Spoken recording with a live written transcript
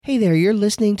Hey there, you're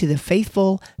listening to the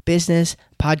Faithful Business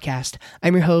Podcast.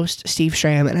 I'm your host, Steve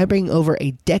Schramm, and I bring over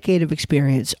a decade of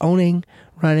experience owning,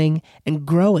 running, and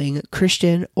growing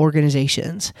Christian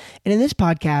organizations. And in this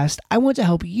podcast, I want to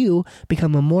help you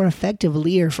become a more effective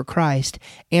leader for Christ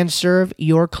and serve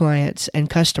your clients and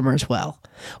customers well.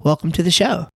 Welcome to the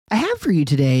show. I have for you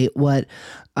today what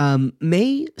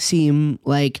may seem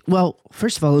like, well,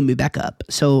 first of all, let me back up.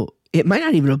 So it might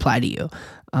not even apply to you.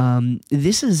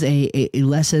 This is a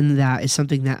lesson that is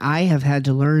something that I have had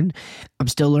to learn. I'm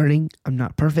still learning. I'm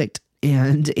not perfect.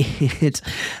 And it's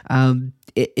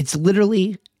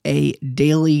literally a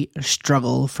daily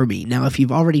struggle for me. Now, if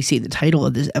you've already seen the title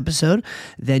of this episode,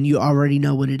 then you already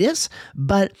know what it is.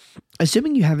 But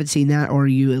assuming you haven't seen that, or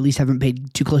you at least haven't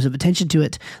paid too close of attention to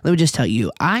it, let me just tell you,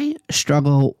 I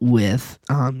struggle with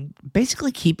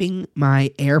basically keeping my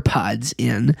AirPods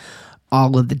in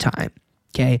all of the time.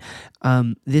 Okay.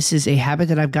 This is a habit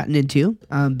that I've gotten into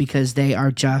because they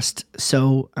are just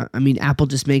so, Apple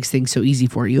just makes things so easy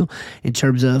for you in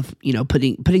terms of,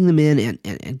 putting them in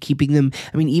and keeping them.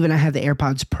 Even I have the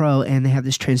AirPods Pro and they have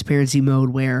this transparency mode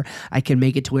where I can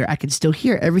make it to where I can still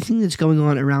hear everything that's going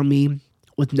on around me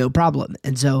with no problem.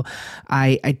 And so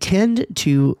I tend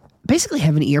to basically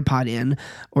have an earpod in,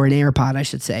 or an AirPod, I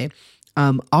should say,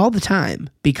 all the time,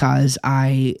 because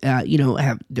I,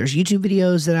 there's YouTube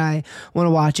videos that I want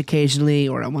to watch occasionally,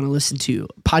 or I want to listen to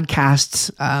podcasts.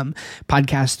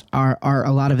 Podcasts are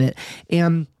a lot of it.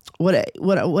 And what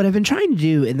I've been trying to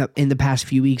do in the past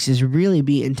few weeks is really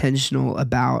be intentional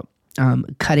about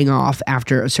cutting off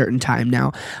after a certain time.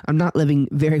 Now, I'm not living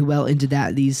very well into that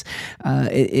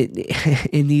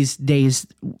in these days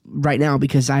right now,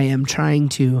 because I am trying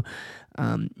to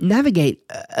navigate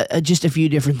just a few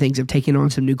different things. I've taken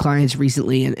on some new clients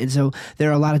recently, and so there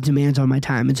are a lot of demands on my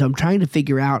time. And so I'm trying to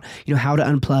figure out, how to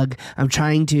unplug. I'm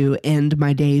trying to end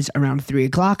my days around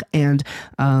 3:00, and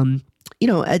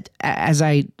as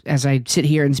I sit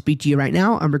here and speak to you right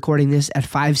now, I'm recording this at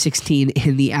 5:16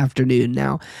 in the afternoon.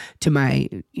 Now, to my,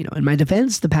 in my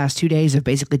defense, the past 2 days I've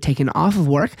basically taken off of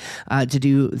work to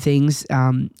do things,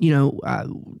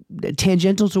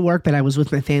 tangential to work, but I was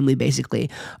with my family basically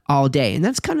all day, and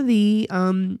that's kind of the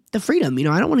freedom.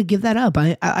 I don't want to give that up.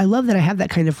 I love that I have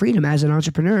that kind of freedom as an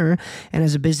entrepreneur and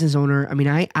as a business owner.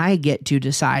 I get to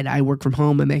decide. I work from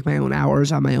home. I make my own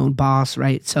hours. I'm my own boss,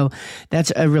 right? So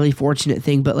that's a really fortunate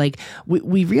thing. But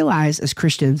we realize as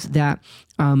Christians that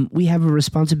we have a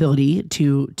responsibility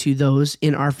to those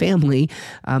in our family,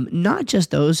 not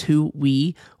just those who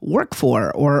we work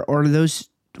for or those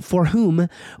for whom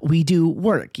we do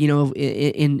work.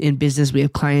 In business, we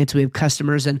have clients, we have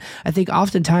customers, and I think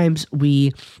oftentimes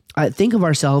we think of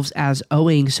ourselves as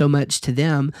owing so much to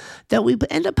them that we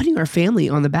end up putting our family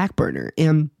on the back burner.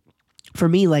 And for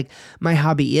me, my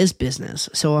hobby is business.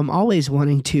 So I'm always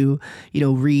wanting to,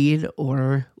 read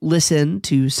or listen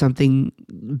to something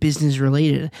business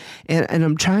related. And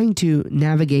I'm trying to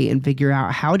navigate and figure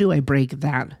out, how do I break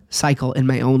that cycle in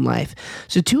my own life?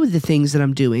 So two of the things that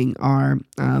I'm doing are,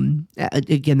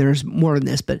 again, there's more than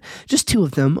this, but just two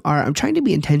of them are, I'm trying to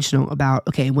be intentional about,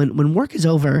 okay, when work is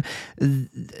over, the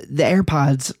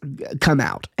AirPods come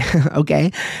out,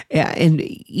 okay? And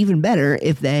even better,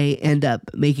 if they end up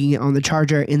making it on the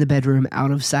charger in the bedroom, out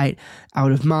of sight,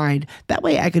 out of mind. That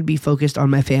way I could be focused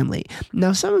on my family.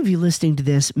 Now, some of you listening to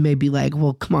this may be like,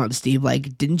 well, come on, Steve,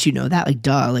 didn't you know that?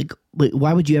 Duh,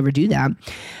 why would you ever do that?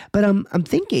 But I'm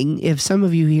thinking, if some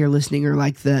of you here listening are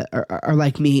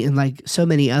like me and like so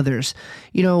many others,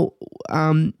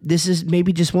 this is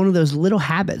maybe just one of those little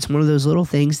habits, one of those little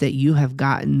things that you have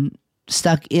gotten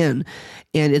stuck in,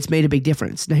 and it's made a big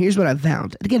difference. Now, here's what I've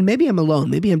found. Again, maybe I'm alone.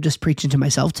 Maybe I'm just preaching to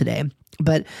myself today.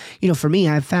 But, for me,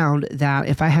 I've found that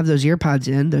if I have those earpods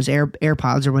in, those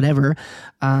AirPods or whatever,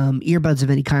 earbuds of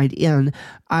any kind in,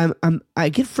 I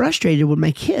get frustrated when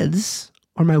my kids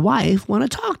or my wife want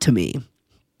to talk to me.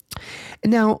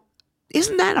 And now,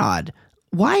 isn't that odd?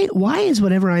 Why is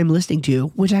whatever I'm listening to,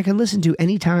 which I can listen to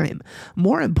anytime,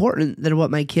 more important than what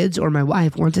my kids or my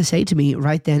wife want to say to me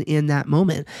right then in that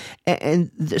moment?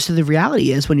 So the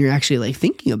reality is, when you're actually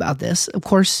thinking about this, of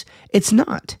course, it's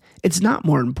not. It's not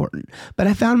more important. But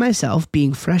I found myself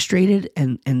being frustrated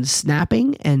and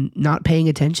snapping and not paying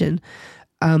attention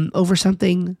over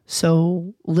something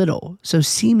so little, so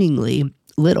seemingly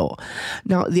little.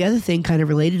 Now, the other thing kind of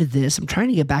related to this, I'm trying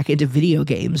to get back into video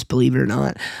games, believe it or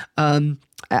not.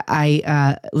 like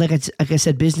I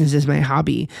said, business is my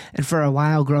hobby. And for a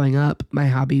while growing up, my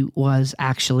hobby was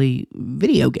actually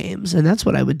video games. And that's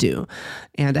what I would do.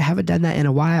 And I haven't done that in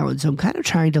a while. And so I'm kind of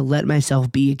trying to let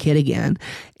myself be a kid again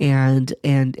and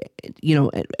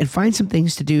find some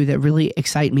things to do that really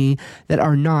excite me that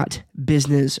are not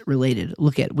business related.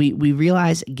 We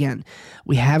realize, again,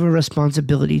 we have a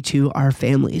responsibility to our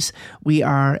families. We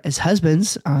are, as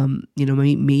husbands, I'm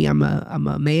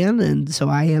a man. And so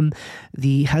I am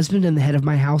the husband and the head of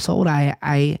my household.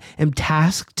 I am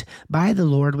tasked by the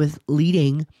Lord with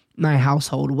leading my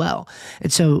household well.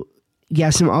 And so,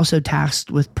 yes, I'm also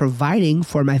tasked with providing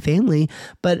for my family,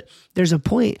 but there's a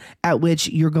point at which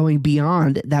you're going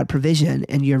beyond that provision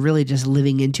and you're really just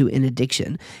living into an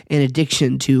addiction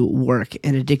to work,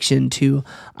 an addiction to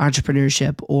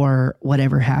entrepreneurship or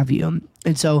whatever have you.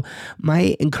 And so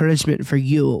my encouragement for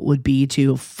you would be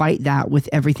to fight that with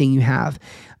everything you have.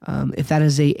 If that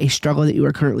is a struggle that you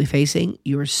are currently facing,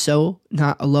 you are so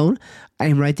not alone. I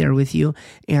am right there with you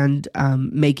and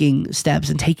making steps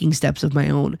and taking steps of my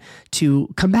own to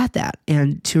combat that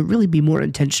and to really be more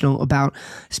intentional about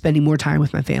spending more time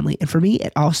with my family. And for me,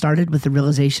 it all started with the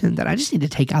realization that I just need to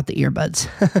take out the earbuds.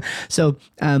 So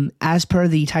as per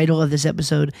the title of this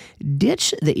episode,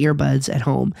 ditch the earbuds at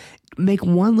home. Make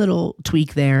one little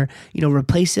tweak there,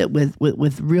 replace it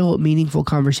with real meaningful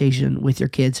conversation with your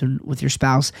kids and with your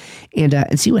spouse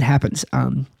and see what happens.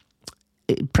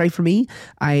 Pray for me.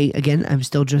 I'm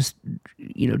still just,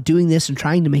 doing this and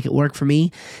trying to make it work for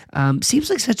me. Seems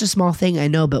like such a small thing, I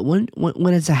know, but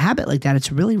when it's a habit like that,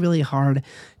 it's really, really hard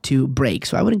to break.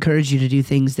 So I would encourage you to do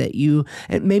things that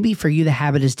and maybe for you, the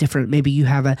habit is different. Maybe you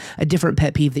have a different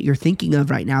pet peeve that you're thinking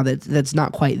of right now that's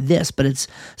not quite this, but it's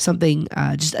something,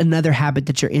 just another habit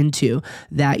that you're into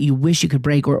that you wish you could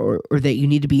break or that you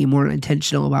need to be more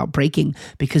intentional about breaking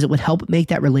because it would help make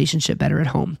that relationship better at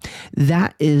home.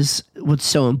 That is what's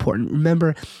so important.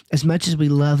 Remember, as much as we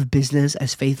love business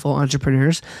as faithful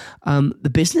entrepreneurs,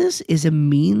 the business is a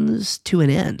means to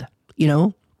an end,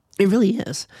 It really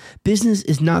is. Business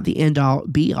is not the end all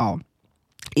be all.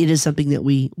 It is something that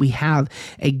we have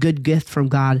a good gift from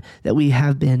God that we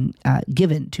have been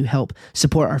given to help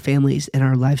support our families and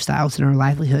our lifestyles and our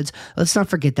livelihoods. Let's not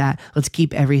forget that. Let's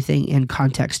keep everything in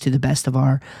context to the best of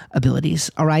our abilities.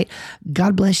 All right.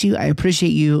 God bless you. I appreciate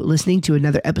you listening to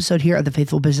another episode here of the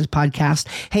Faithful Business Podcast.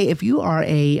 Hey, if you are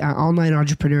a online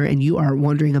entrepreneur and you are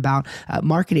wondering about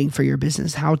marketing for your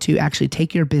business, how to actually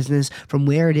take your business from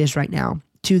where it is right now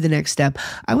to the next step,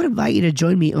 I would invite you to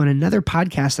join me on another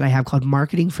podcast that I have called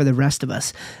Marketing for the Rest of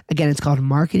Us. Again, it's called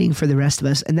Marketing for the Rest of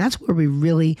Us. And that's where we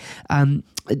really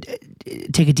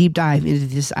take a deep dive into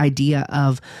this idea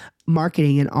of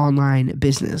marketing an online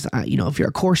business. If you're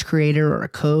a course creator or a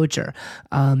coach or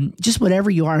just whatever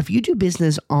you are, if you do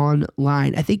business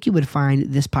online, I think you would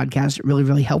find this podcast really,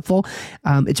 really helpful.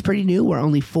 It's pretty new. We're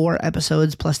only 4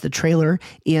 episodes plus the trailer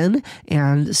in,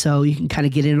 and so you can kind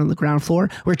of get in on the ground floor.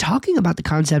 We're talking about the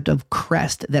concept of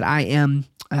CREST that I am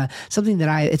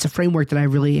it's a framework that I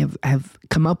really have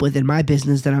come up with in my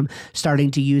business that I'm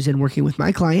starting to use and working with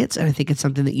my clients. And I think it's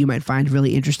something that you might find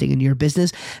really interesting in your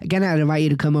business. Again, I'd invite you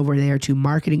to come over there to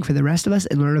Marketing for the Rest of Us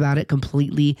and learn about it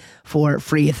completely for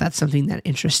free if that's something that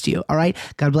interests you. All right.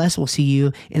 God bless. We'll see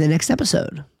you in the next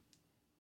episode.